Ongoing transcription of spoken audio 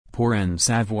pour un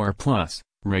savoir plus.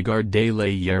 Regardez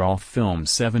les Yerov film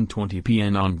 720p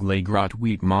en anglais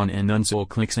gratuitement en un seul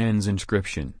clic sans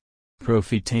inscription.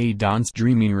 Profitez dans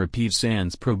streaming rapide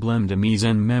sans problème de mise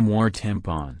en mémoire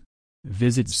tampon.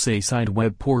 Visite ces sites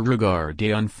web pour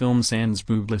regarder un film sans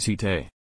publicité.